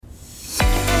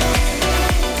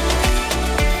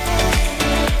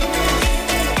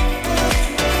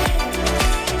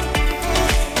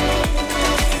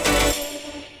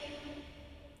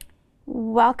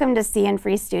Welcome to See and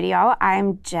Free Studio.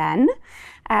 I'm Jen.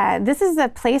 This is a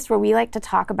place where we like to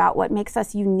talk about what makes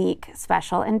us unique,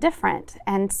 special, and different.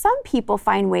 And some people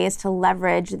find ways to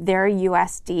leverage their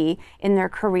USD in their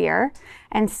career,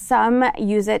 and some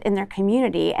use it in their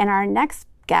community. And our next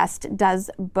guest does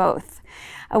both.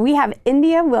 We have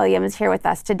India Williams here with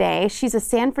us today. She's a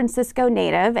San Francisco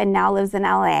native and now lives in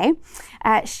LA.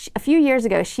 A few years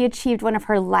ago, she achieved one of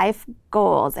her life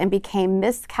goals and became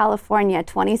Miss California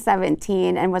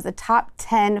 2017 and was a top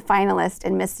 10 finalist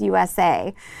in Miss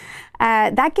USA.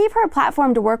 That gave her a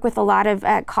platform to work with a lot of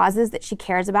causes that she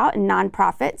cares about and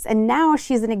nonprofits. And now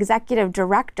she's an executive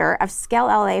director of Scale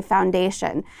LA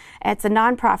Foundation. It's a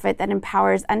nonprofit that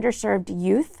empowers underserved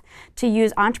youth to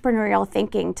use entrepreneurial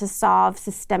thinking to solve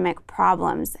systemic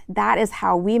problems. That is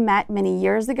how we met many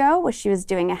years ago, when she was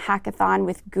doing a hackathon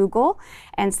with Google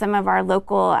and some of our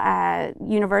local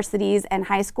universities and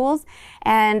high schools.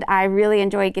 And I really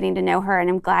enjoyed getting to know her, and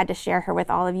I'm glad to share her with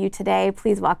all of you today.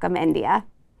 Please welcome India.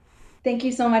 Thank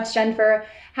you so much, Jen, for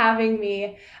having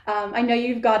me. I know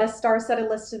you've got a star-studded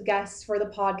list of guests for the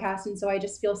podcast, and so I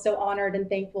just feel so honored and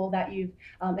thankful that you've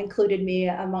included me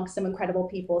amongst some incredible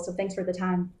people. So thanks for the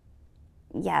time.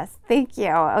 Yes, thank you.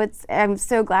 I'm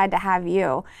so glad to have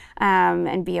you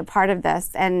and be a part of this.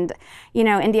 And you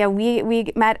know, India,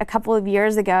 we met a couple of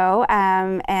years ago,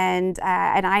 and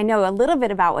I know a little bit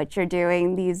about what you're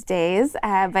doing these days.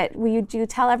 But will you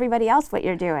tell everybody else what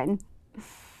you're doing?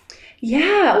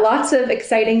 Yeah, lots of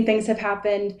exciting things have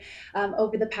happened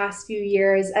over the past few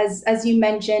years. As you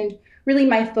mentioned, really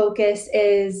my focus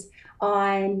is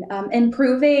on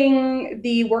improving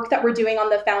the work that we're doing on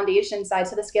the foundation side.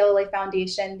 So the Scale LA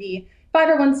Foundation, the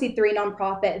 501c3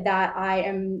 nonprofit that I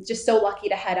am just so lucky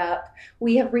to head up.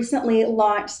 We have recently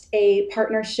launched a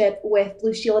partnership with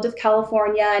Blue Shield of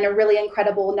California and a really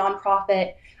incredible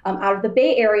nonprofit out of the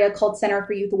Bay Area called Center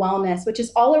for Youth Wellness, which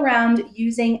is all around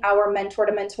using our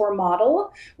mentor-to-mentor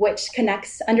model, which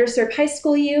connects underserved high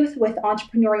school youth with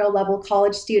entrepreneurial level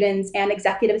college students and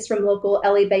executives from local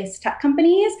LA-based tech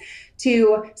companies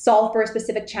to solve for a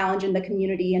specific challenge in the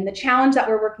community. And the challenge that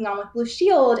we're working on with Blue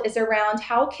Shield is around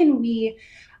how can we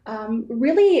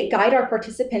really guide our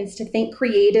participants to think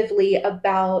creatively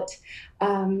about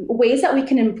ways that we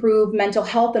can improve mental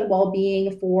health and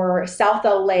well-being for South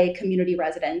LA community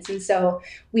residents. And so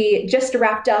we just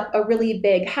wrapped up a really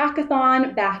big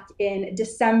hackathon back in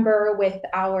December with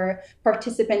our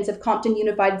participants of Compton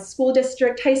Unified School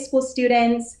District high school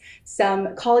students,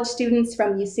 some college students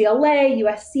from UCLA,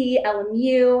 USC,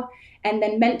 LMU, and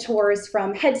then mentors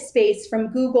from Headspace, from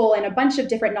Google, and a bunch of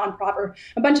different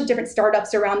a bunch of different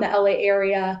startups around the LA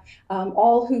area,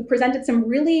 all who presented some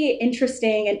really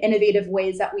interesting and innovative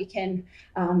ways that we can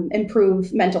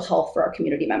improve mental health for our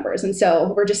community members. And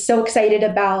so we're just so excited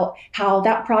about how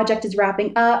that project is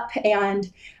wrapping up.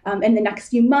 And in the next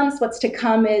few months, what's to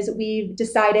come is we've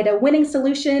decided a winning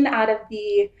solution out of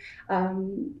the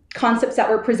concepts that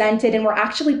were presented, and we're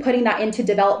actually putting that into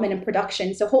development and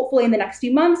production. So hopefully in the next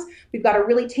few months, we've got a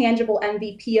really tangible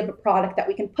MVP of a product that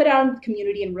we can put out in the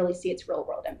community and really see its real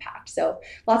world impact. So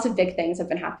lots of big things have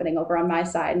been happening over on my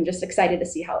side, and just excited to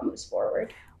see how it moves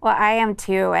forward. Well, I am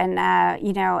too, and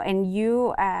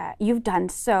you've done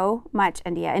so much,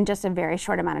 India, in just a very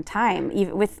short amount of time,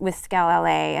 even with Scale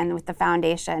LA and with the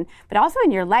foundation, but also in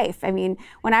your life. I mean,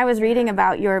 when I was reading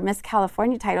about your Miss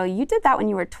California title, you did that when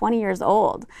you were 20 years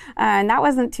old, and that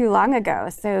wasn't too long ago.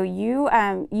 So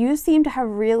you seem to have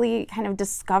really kind of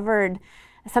discovered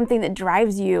something that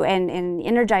drives you and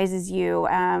energizes you,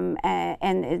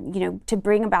 and you know, to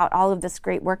bring about all of this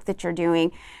great work that you're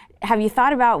doing. Have you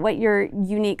thought about what your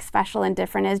unique, special, and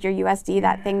different is, your USD,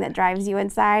 that thing that drives you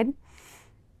inside?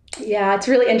 Yeah, it's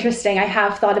really interesting. I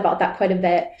have thought about that quite a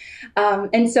bit.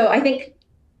 And so I think,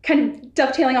 kind of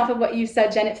dovetailing off of what you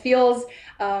said, Jen, it feels,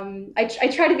 I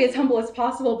try to be as humble as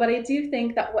possible, but I do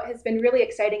think that what has been really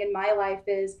exciting in my life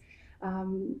is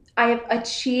I have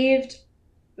achieved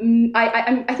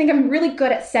I think I'm really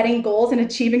good at setting goals and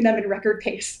achieving them in record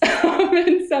pace.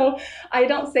 And so I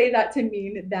don't say that to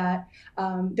mean that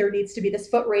there needs to be this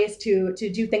foot race to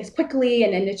do things quickly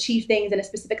and achieve things in a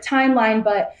specific timeline.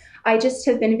 But I just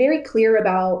have been very clear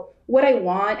about what I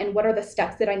want and what are the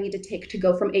steps that I need to take to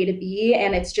go from A to B.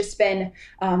 And it's just been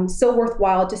so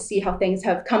worthwhile to see how things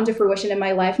have come to fruition in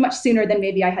my life much sooner than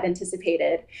maybe I had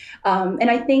anticipated. And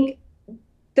I think,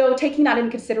 though, taking that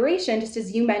into consideration, just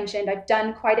as you mentioned, I've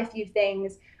done quite a few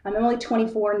things. I'm only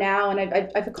 24 now, and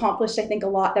I've accomplished, I think, a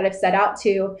lot that I've set out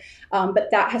to.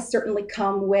 But that has certainly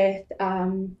come with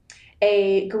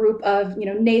a group of,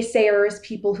 naysayers,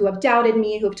 people who have doubted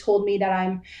me, who have told me that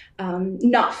I'm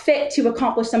not fit to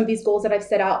accomplish some of these goals that I've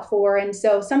set out for. And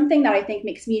so something that I think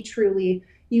makes me truly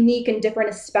unique and different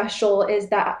and special is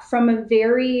that from a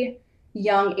very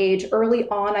young age, early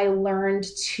on, I learned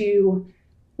to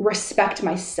respect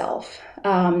myself.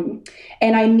 And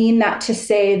I mean that to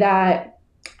say that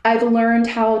I've learned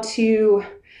how to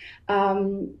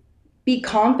be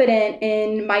confident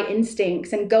in my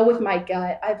instincts and go with my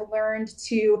gut. I've learned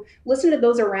to listen to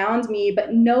those around me,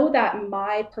 but know that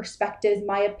my perspectives,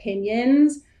 my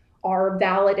opinions are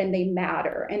valid and they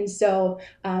matter. And so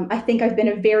I think I've been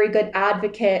a very good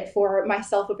advocate for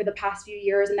myself over the past few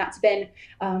years, and that's been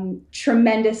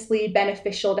tremendously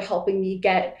beneficial to helping me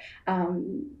get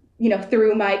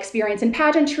through my experience in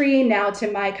pageantry, now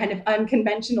to my kind of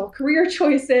unconventional career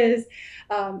choices,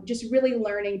 just really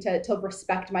learning to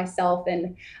respect myself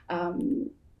and,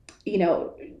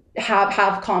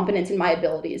 have confidence in my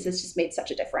abilities has just made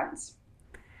such a difference.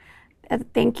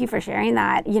 Thank you for sharing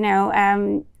that.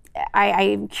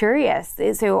 I'm curious.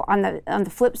 So on the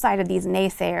flip side of these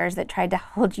naysayers that tried to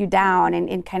hold you down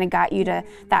and kind of got you to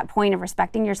that point of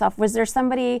respecting yourself, was there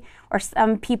somebody or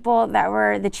some people that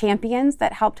were the champions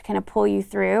that helped kind of pull you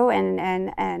through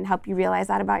and help you realize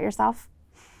that about yourself?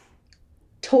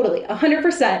 Totally,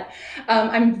 100%.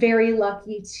 I'm very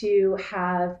lucky to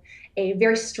have a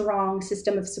very strong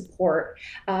system of support.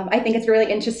 I think it's really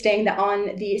interesting that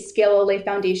on the Scale LA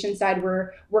Foundation side,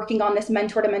 we're working on this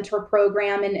mentor-to-mentor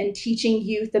program and teaching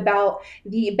youth about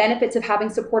the benefits of having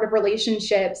supportive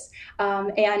relationships.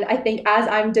 And I think as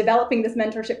I'm developing this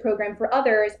mentorship program for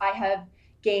others, I have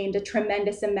gained a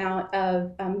tremendous amount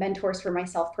of mentors for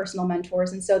myself, personal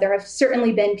mentors. And so there have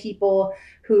certainly been people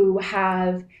who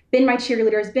have been my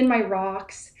cheerleaders, been my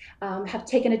rocks, have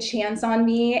taken a chance on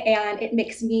me, and it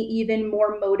makes me even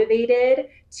more motivated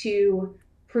to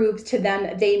prove to them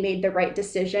that they made the right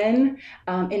decision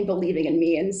in believing in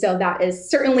me. And so that is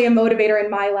certainly a motivator in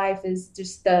my life, is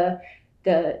just the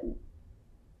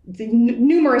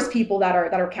numerous people that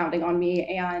are counting on me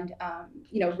and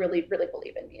really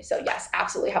believe in me. So yes,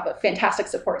 absolutely have a fantastic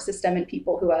support system and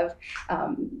people who have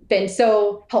been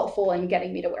so helpful in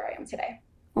getting me to where I am today.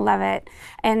 Love it.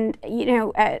 And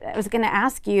I was going to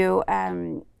ask you,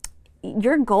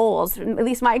 your goals, at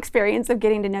least my experience of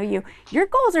getting to know you, your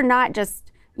goals are not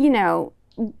just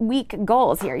weak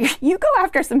goals here. You go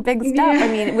after some big stuff. Yeah. I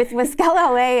mean, with Scale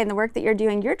LA and the work that you're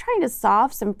doing, you're trying to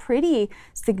solve some pretty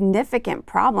significant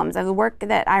problems. The work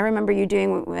that I remember you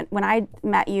doing when I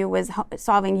met you was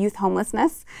solving youth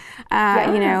homelessness.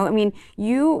 Yeah. I mean,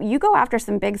 you go after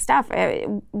some big stuff.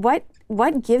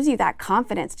 What gives you that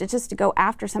confidence to go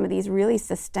after some of these really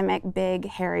systemic, big,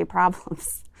 hairy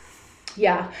problems?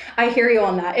 Yeah, I hear you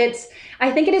on that.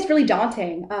 I think it is really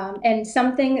daunting and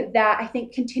something that I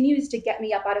think continues to get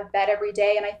me up out of bed every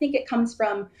day. And I think it comes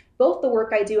from both the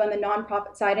work I do on the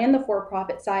nonprofit side and the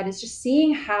for-profit side, is just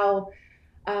seeing how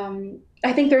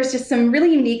I think there's just some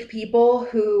really unique people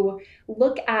who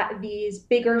look at these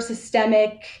bigger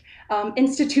systemic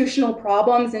institutional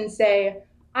problems and say,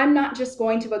 I'm not just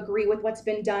going to agree with what's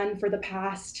been done for the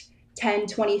past 10,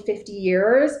 20, 50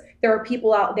 years. There are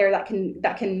people out there that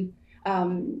can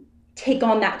take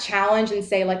on that challenge and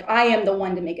say, like, I am the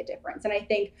one to make a difference. And I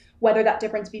think whether that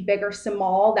difference be big or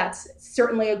small, that's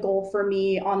certainly a goal for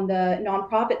me on the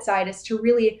nonprofit side, is to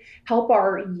really help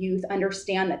our youth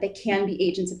understand that they can be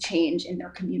agents of change in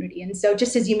their community. And so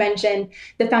just as you mentioned,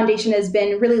 the foundation has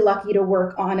been really lucky to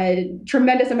work on a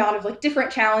tremendous amount of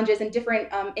different challenges in different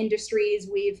industries.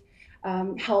 We've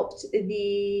helped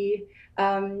the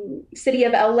city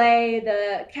of LA,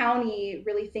 the county,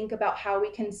 really think about how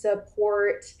we can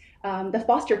support the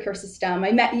foster care system.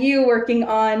 I met you working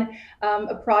on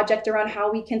a project around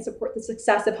how we can support the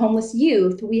success of homeless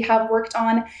youth. We have worked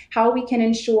on how we can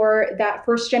ensure that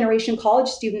first generation college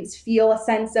students feel a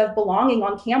sense of belonging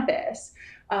on campus.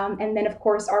 And then, of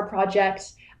course, our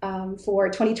project for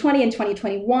 2020 and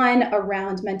 2021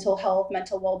 around mental health,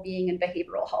 mental well-being, and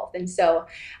behavioral health. And so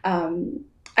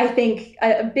I think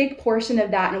a big portion of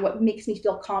that, and what makes me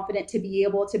feel confident to be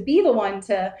able to be the one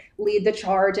to lead the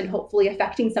charge and hopefully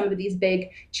affecting some of these big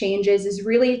changes, is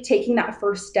really taking that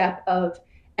first step of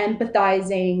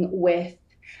empathizing with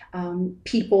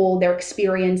people, their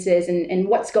experiences, and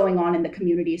what's going on in the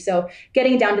community. So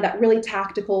getting down to that really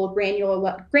tactical, granular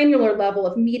level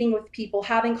of meeting with people,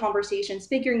 having conversations,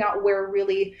 figuring out where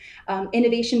really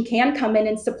innovation can come in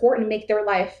and support and make their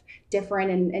life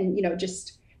different, and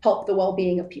just help the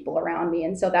well-being of people around me.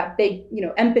 And so that big,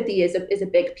 empathy is a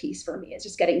big piece for me. It's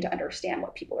just getting to understand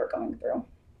what people are going through.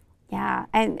 Yeah,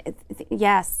 and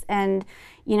yes, and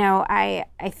I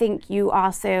think you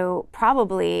also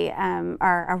probably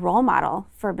are a role model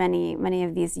for many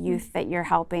of these youth that you're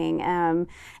helping. And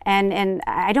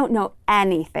I don't know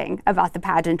anything about the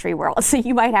pageantry world, so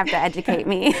you might have to educate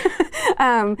me.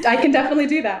 I can definitely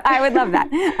do that. I would love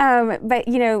that. But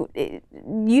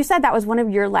you said that was one of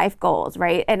your life goals,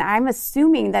 right? And I'm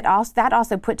assuming that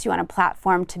also puts you on a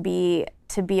platform to be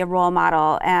a role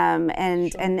model, and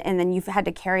then you've had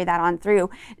to carry that on through.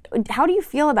 How do you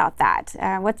feel about that?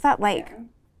 What's that like?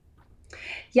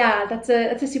 Yeah, that's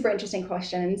a super interesting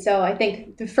question. So I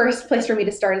think the first place for me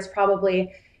to start is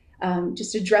probably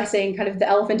just addressing kind of the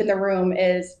elephant in the room.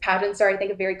 Is pageants are, I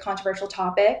think, a very controversial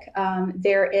topic.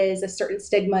 There is a certain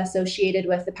stigma associated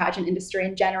with the pageant industry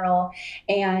in general.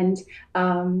 And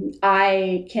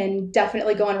I can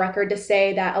definitely go on record to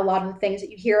say that a lot of the things that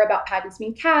you hear about pageants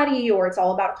being catty, or it's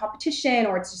all about a competition,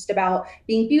 or it's just about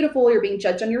being beautiful, you're being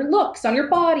judged on your looks, on your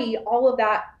body, all of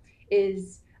that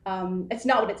is, it's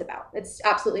not what it's about. It's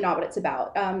absolutely not what it's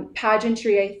about.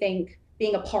 Pageantry, I think,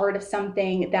 being a part of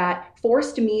something that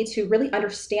forced me to really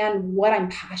understand what I'm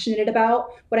passionate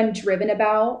about, what I'm driven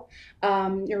about,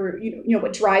 or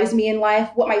what drives me in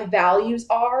life, what my values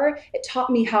are. It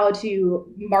taught me how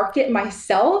to market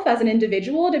myself as an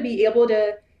individual, to be able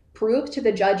to prove to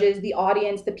the judges, the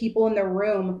audience, the people in the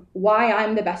room, why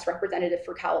I'm the best representative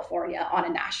for California on a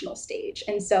national stage.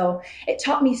 And so it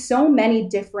taught me so many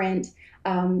different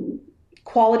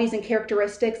qualities and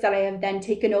characteristics that I have then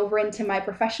taken over into my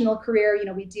professional career.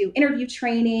 We do interview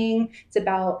training. It's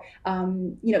about,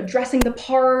 dressing the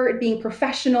part, being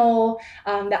professional,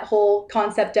 that whole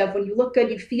concept of when you look good,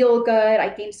 you feel good. I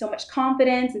gained so much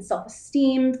confidence and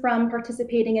self-esteem from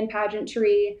participating in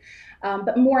pageantry.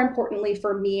 But more importantly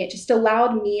for me, it just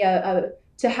allowed me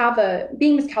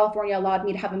being Miss California allowed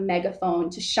me to have a megaphone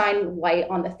to shine light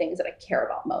on the things that I care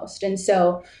about most. And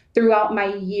so throughout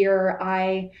my year,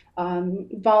 I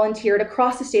volunteered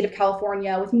across the state of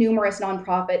California with numerous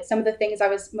nonprofits. Some of the things I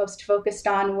was most focused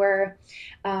on were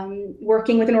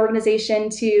working with an organization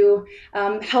to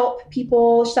help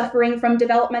people suffering from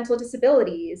developmental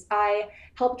disabilities. I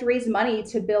helped raise money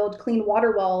to build clean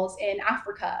water wells in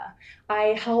Africa.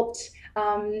 I helped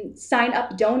sign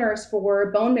up donors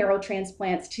for bone marrow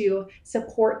transplants to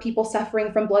support people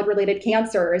suffering from blood-related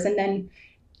cancers. And then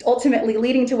ultimately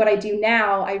leading to what I do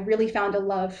now, I really found a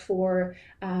love for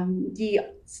the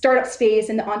startup space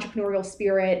and the entrepreneurial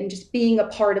spirit, and just being a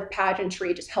part of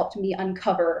pageantry just helped me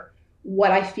uncover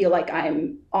what I feel like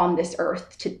I'm on this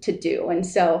earth to do. And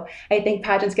so I think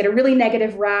pageants get a really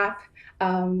negative rap,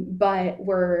 but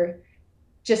we're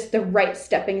just the right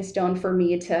stepping stone for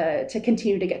me to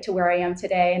continue to get to where I am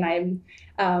today. And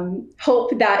I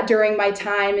hope that during my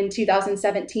time in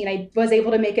 2017, I was able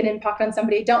to make an impact on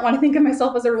somebody. I don't want to think of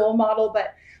myself as a role model,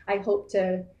 but I hope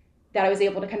that I was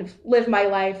able to kind of live my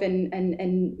life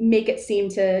and make it seem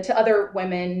to other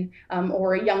women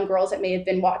or young girls that may have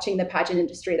been watching the pageant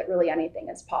industry that really anything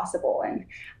is possible.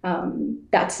 And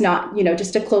that's not,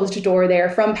 just a closed door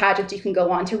there. From pageants, you can go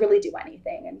on to really do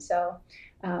anything. And so,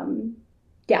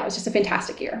 it was just a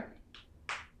fantastic year.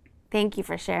 Thank you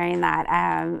for sharing that.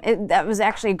 That was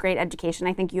actually a great education.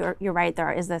 I think you're right.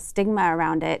 There is a stigma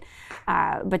around it,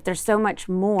 but there's so much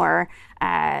more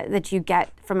that you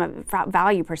get from a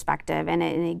value perspective, and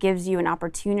it gives you an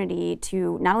opportunity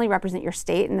to not only represent your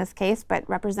state in this case, but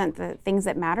represent the things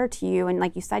that matter to you, and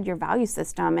like you said, your value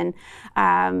system. And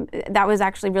that was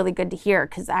actually really good to hear,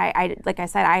 because like I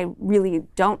said, I really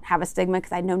don't have a stigma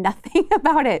because I know nothing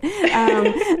about it.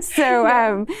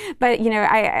 But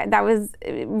that was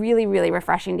really, really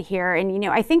refreshing to hear. And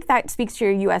I think that speaks to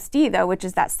your USD though, which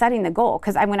is that setting the goal.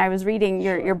 Because when I was reading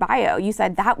your bio, you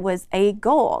said that was a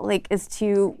goal, is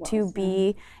to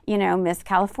be Miss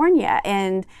California.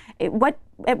 And at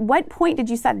what point did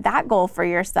you set that goal for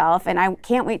yourself? And I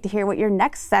can't wait to hear what your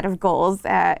next set of goals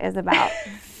is about.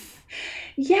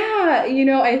 Yeah,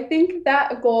 I think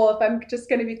that goal, if I'm just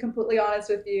going to be completely honest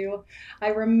with you, I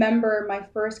remember my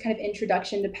first kind of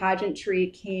introduction to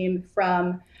pageantry came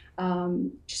from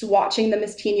just watching the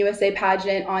Miss Teen USA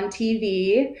pageant on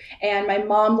TV. And my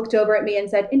mom looked over at me and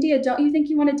said, "India, don't you think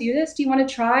you want to do this? Do you want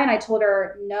to try?" And I told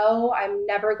her, "No, I'm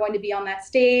never going to be on that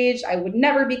stage. I would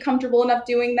never be comfortable enough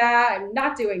doing that. I'm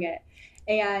not doing it."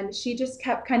 And she just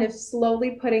kept kind of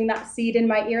slowly putting that seed in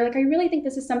my ear. I really think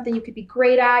this is something you could be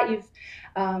great at.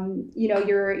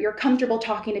 You're comfortable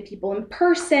talking to people in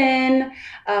person.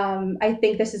 I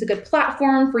think this is a good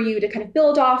platform for you to kind of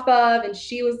build off of. And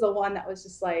she was the one that was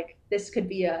just like, this could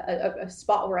be a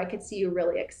spot where I could see you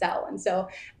really excel. And so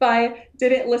if I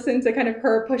didn't listen to kind of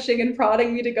her pushing and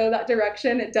prodding me to go that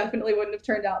direction, it definitely wouldn't have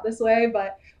turned out this way.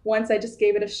 But once I just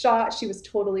gave it a shot, she was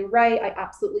totally right. I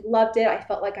absolutely loved it. I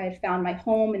felt like I had found my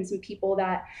home and some people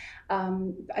that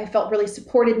I felt really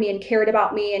supported me and cared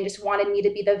about me and just wanted me to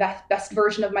be the best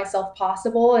version of myself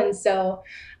possible. And so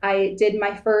I did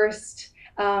my first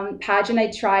pageant. I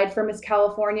tried for Miss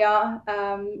California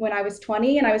when I was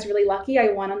 20, and I was really lucky.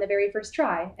 I won on the very first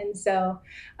try. And so,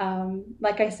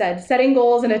 like I said, setting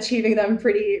goals and achieving them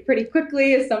pretty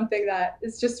quickly is something that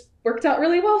is just worked out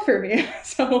really well for me.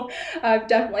 So I've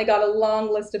definitely got a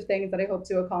long list of things that I hope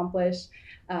to accomplish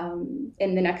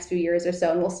in the next few years or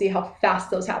so, and we'll see how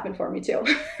fast those happen for me too.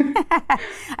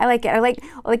 I like it.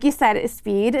 Like you said,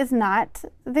 speed is not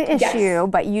the issue, yes,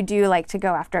 but you do like to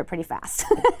go after it pretty fast.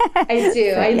 I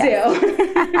do. So, I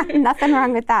do. Nothing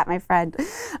wrong with that, my friend.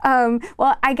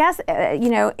 Well, I guess,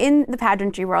 in the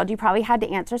pageantry world, you probably had to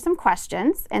answer some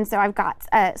questions. And so I've got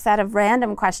a set of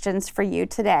random questions for you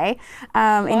today.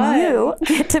 And you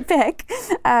get to pick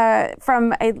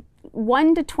from a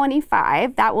 1 to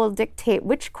 25. That will dictate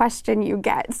which question you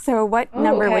get. So what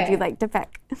number would you like to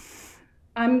pick?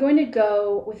 I'm going to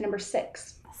go with number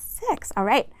 6. 6. All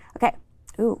right. Okay.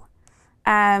 Ooh.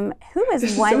 Who is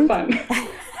this one? Is so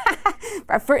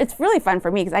fun. It's really fun for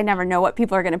me because I never know what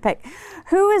people are going to pick.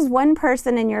 Who is one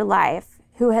person in your life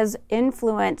who has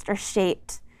influenced or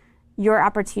shaped your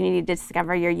opportunity to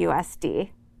discover your USD?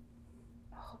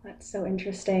 Oh, that's so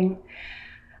interesting.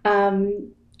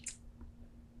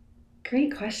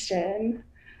 Great question.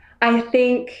 I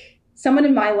think someone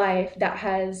in my life that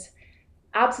has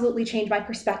absolutely changed my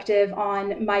perspective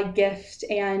on my gift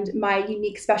and my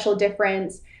unique special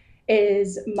difference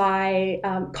is my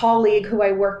colleague who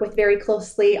I work with very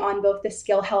closely on both the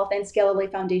Scale Health and Scale LA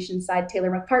Foundation side,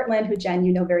 Taylor McPartland, who, Jen,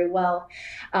 you know very well.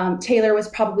 Taylor was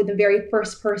probably the very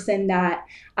first person that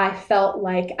I felt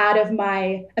like out of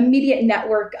my immediate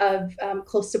network of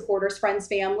close supporters, friends,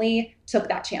 family, took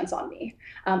that chance on me.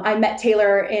 I met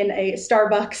Taylor in a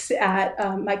Starbucks at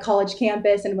my college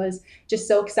campus and was just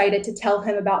so excited to tell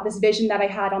him about this vision that I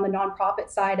had on the nonprofit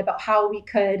side about how we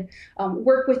could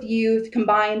work with youth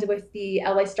combined with the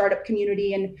LA startup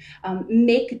community and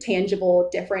make a tangible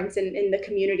difference in the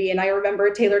community. And I remember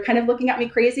Taylor kind of looking at me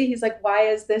crazy. He's like, why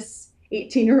is this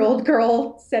 18-year-old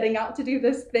girl setting out to do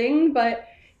this thing? But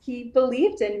he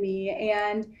believed in me.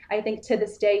 And I think to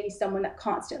this day, he's someone that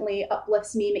constantly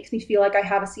uplifts me, makes me feel like I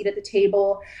have a seat at the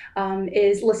table,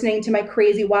 is listening to my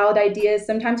crazy, wild ideas.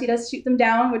 Sometimes he does shoot them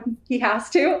down when he has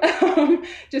to,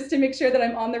 just to make sure that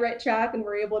I'm on the right track and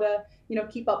we're able to,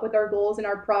 keep up with our goals and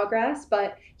our progress.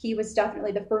 But he was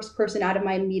definitely the first person out of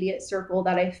my immediate circle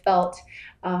that I felt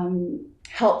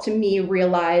helped me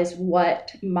realize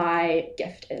what my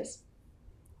gift is.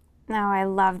 No, I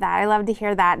love that. I love to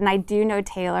hear that. And I do know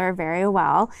Taylor very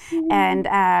well. Mm-hmm. And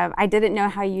I didn't know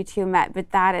how you two met,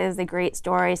 but that is a great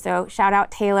story. So shout out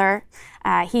Taylor.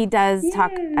 He does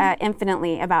talk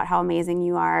infinitely about how amazing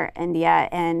you are, India,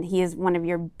 and he is one of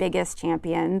your biggest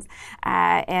champions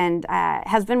and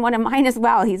has been one of mine as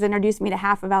well. He's introduced me to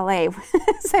half of LA,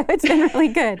 so it's been really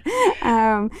good.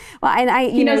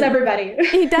 He knows everybody.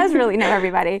 He does really know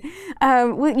everybody.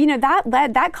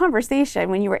 That conversation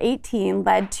when you were 18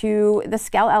 led to the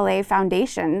Scale LA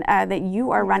Foundation that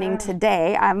you are running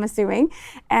today, I'm assuming.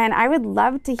 And I would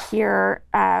love to hear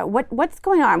what's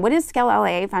going on. What is Scale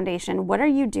LA Foundation? What are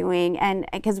you doing? And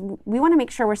because we want to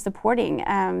make sure we're supporting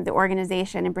the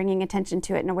organization and bringing attention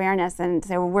to it and awareness. And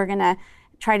so we're going to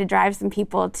try to drive some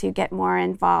people to get more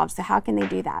involved. So how can they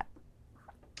do that?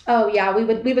 Oh yeah, we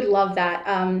would love that.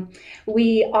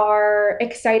 We are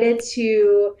excited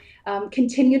to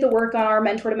continue the work on our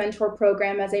Mentor to Mentor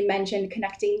program, as I mentioned,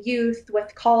 connecting youth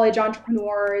with college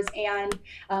entrepreneurs and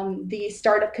the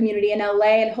startup community in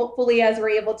LA. And hopefully, as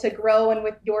we're able to grow and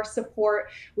with your support,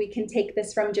 we can take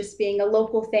this from just being a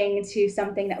local thing to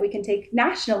something that we can take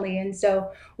nationally. And so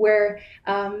we're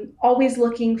always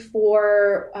looking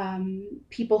for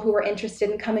people who are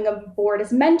interested in coming aboard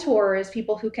as mentors,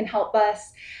 people who can help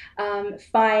us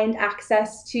find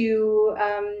access to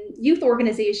youth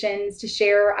organizations to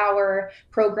share our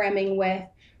programming with.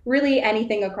 Really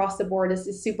anything across the board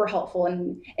is super helpful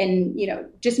and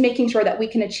just making sure that we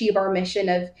can achieve our mission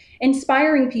of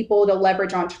inspiring people to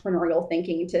leverage entrepreneurial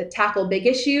thinking to tackle big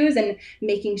issues and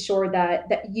making sure that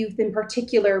youth in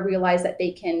particular realize that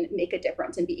they can make a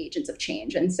difference and be agents of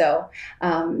change. And so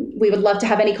we would love to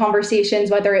have any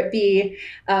conversations, whether it be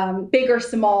big or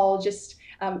small, just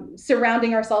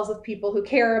surrounding ourselves with people who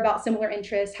care about similar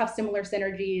interests, have similar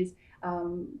synergies.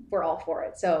 we're all for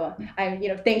it. So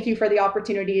thank you for the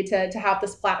opportunity to have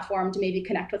this platform to maybe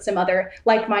connect with some other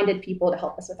like-minded people to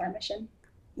help us with our mission.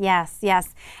 Yes,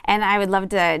 yes. And I would love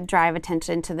to drive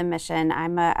attention to the mission.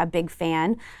 I'm a big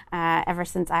fan ever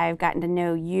since I've gotten to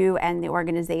know you and the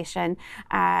organization.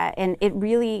 And it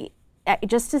really,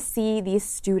 just to see these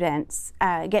students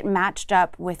get matched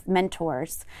up with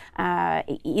mentors,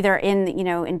 either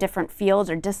in different fields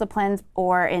or disciplines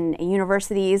or in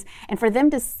universities, and for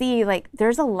them to see like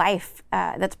there's a life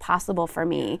that's possible for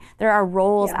me. There are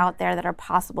roles out there that are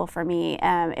possible for me.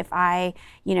 If I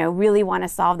really want to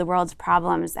solve the world's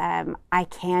problems, I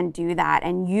can do that.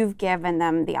 And you've given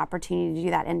them the opportunity to do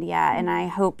that, India. And I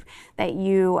hope that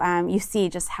you see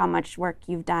just how much work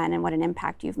you've done and what an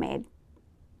impact you've made.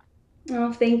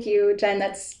 Oh, thank you, Jen.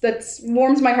 That's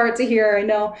warms my heart to hear. I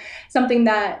know something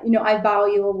that I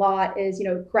value a lot is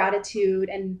gratitude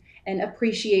and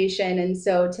appreciation, and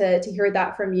so to hear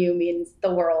that from you means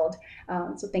the world.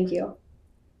 So thank you.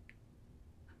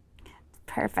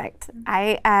 Perfect.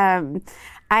 I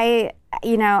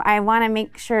want to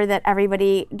make sure that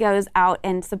everybody goes out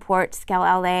and supports Scale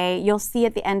LA. You'll see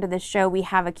at the end of the show we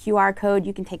have a QR code.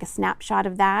 You can take a snapshot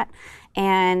of that,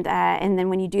 and then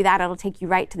when you do that, it'll take you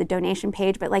right to the donation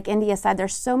page. But like India said,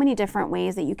 there's so many different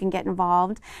ways that you can get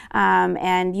involved,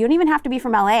 and you don't even have to be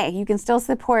from LA. You can still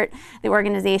support the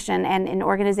organization and in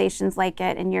organizations like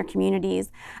it in your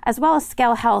communities, as well as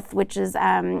Scale Health, which is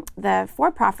the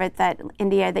for-profit that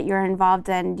India that you're involved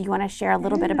in. Do you want to share a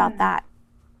little bit about that?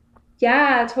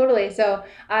 Yeah, totally. So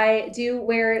I do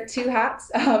wear two hats.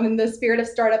 In the spirit of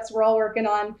startups, we're all working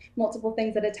on multiple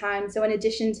things at a time. So in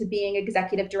addition to being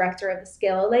executive director of the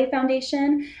Scale LA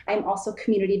Foundation, I'm also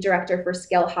community director for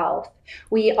Scale Health.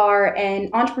 We are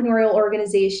an entrepreneurial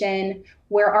organization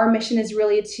where our mission is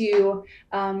really to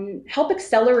help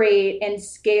accelerate and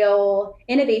scale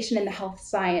innovation in the health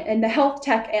science and the health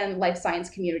tech and life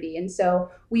science community. And so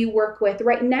we work with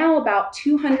right now about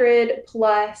 200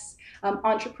 plus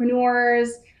entrepreneurs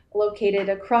located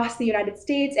across the United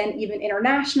States and even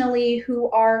internationally who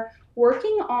are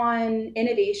working on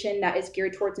innovation that is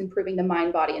geared towards improving the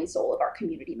mind, body, and soul of our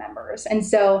community members. And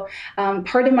so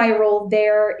part of my role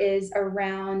there is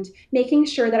around making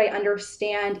sure that I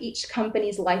understand each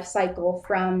company's life cycle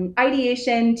from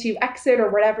ideation to exit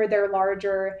or whatever their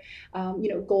larger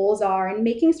goals are, and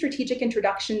making strategic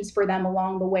introductions for them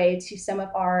along the way to some of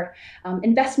our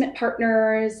investment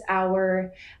partners,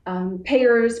 our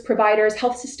payers, providers,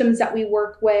 health systems that we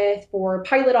work with for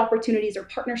pilot opportunities or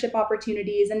partnership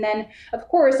opportunities. And then, of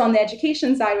course, on the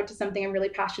education side, which is something I'm really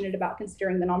passionate about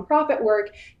considering the nonprofit work,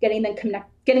 getting them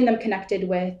connected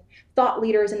with thought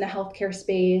leaders in the healthcare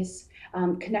space,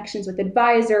 connections with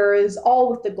advisors, all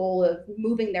with the goal of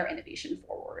moving their innovation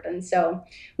forward. And so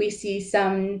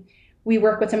we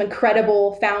work with some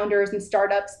incredible founders and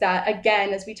startups that,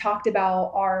 again, as we talked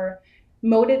about, are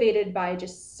motivated by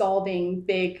just solving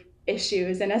big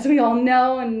issues. And as we all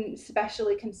know, and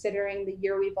especially considering the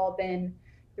year we've all been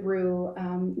through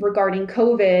regarding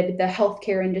COVID, the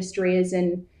healthcare industry is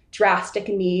in drastic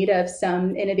need of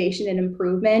some innovation and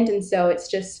improvement. And so it's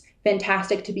just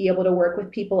fantastic to be able to work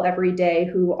with people every day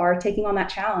who are taking on that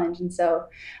challenge. And so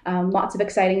lots of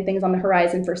exciting things on the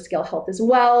horizon for Scale Health as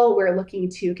well. We're looking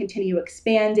to continue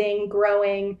expanding,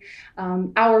 growing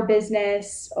our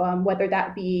business, whether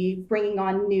that be bringing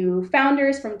on new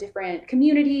founders from different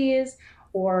communities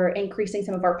or increasing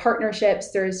some of our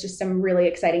partnerships. There's just some really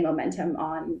exciting momentum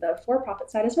on the for-profit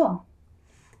side as well.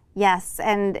 Yes,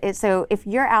 and so if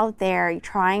you're out there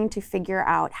trying to figure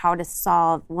out how to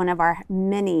solve one of our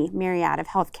many myriad of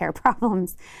healthcare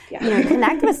problems,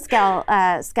 connect with Scale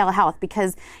Health,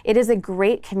 because it is a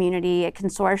great community, a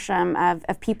consortium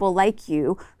of people like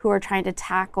you who are trying to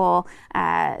tackle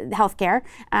healthcare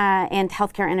and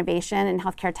healthcare innovation and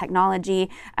healthcare technology.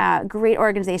 Great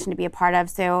organization to be a part of.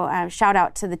 So shout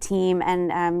out to the team,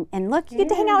 and look, you get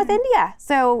to hang out with India,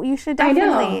 so you should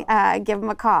definitely give them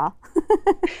a call.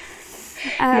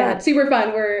 Yeah, super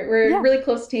fun. We're a really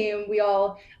close team. We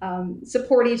all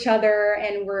support each other,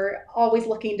 and we're always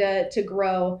looking to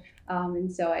grow.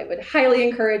 And so I would highly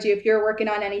encourage you, if you're working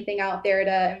on anything out there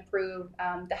to improve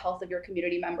the health of your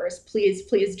community members, please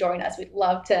join us. We'd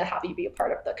love to have you be a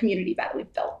part of the community that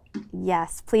we've built.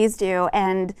 Yes, please do.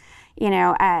 And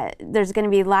there's going to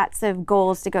be lots of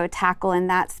goals to go tackle in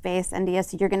that space, India,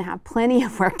 so you're going to have plenty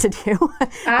of work to do.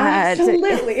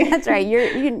 Absolutely. That's right.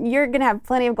 You're going to have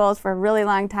plenty of goals for a really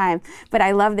long time, but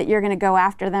I love that you're going to go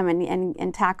after them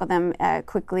and tackle them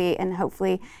quickly and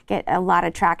hopefully get a lot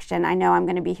of traction. I know I'm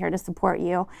going to be here to support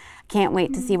you. Can't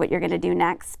wait to see what you're going to do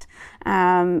next.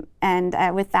 And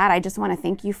with that, I just want to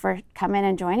thank you for coming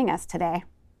and joining us today.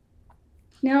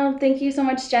 No, thank you so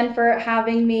much, Jen, for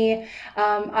having me.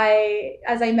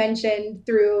 As I mentioned,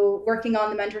 through working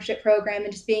on the mentorship program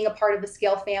and just being a part of the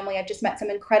Scale family, I've just met some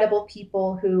incredible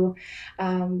people who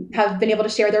have been able to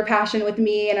share their passion with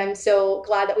me. And I'm so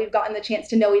glad that we've gotten the chance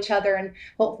to know each other. And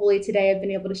hopefully today I've been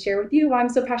able to share with you why I'm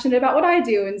so passionate about what I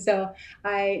do. And so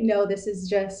I know this is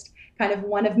just kind of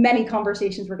one of many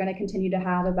conversations we're going to continue to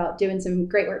have about doing some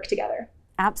great work together.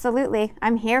 Absolutely.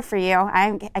 I'm here for you.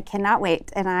 I cannot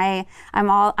wait. And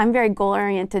I'm very goal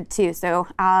oriented too. So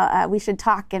we should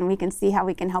talk and we can see how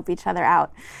we can help each other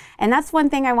out. And that's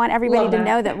one thing I want everybody to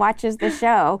know that watches the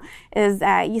show is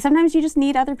sometimes you just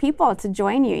need other people to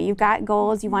join you. You've got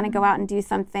goals, you want to go out and do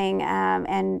something,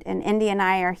 and India and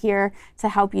I are here to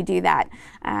help you do that.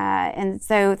 And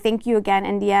so thank you again,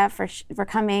 India, for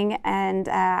coming. And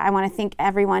I want to thank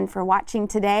everyone for watching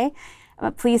today.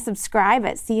 Please subscribe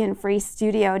at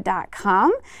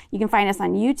seeandfreestudio.com. You can find us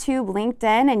on YouTube,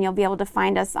 LinkedIn, and you'll be able to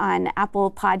find us on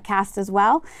Apple Podcasts as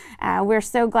well. We're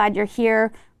so glad you're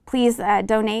here. Please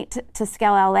donate to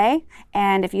Scale LA.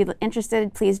 And if you're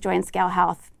interested, please join Scale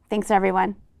Health. Thanks,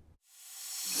 everyone.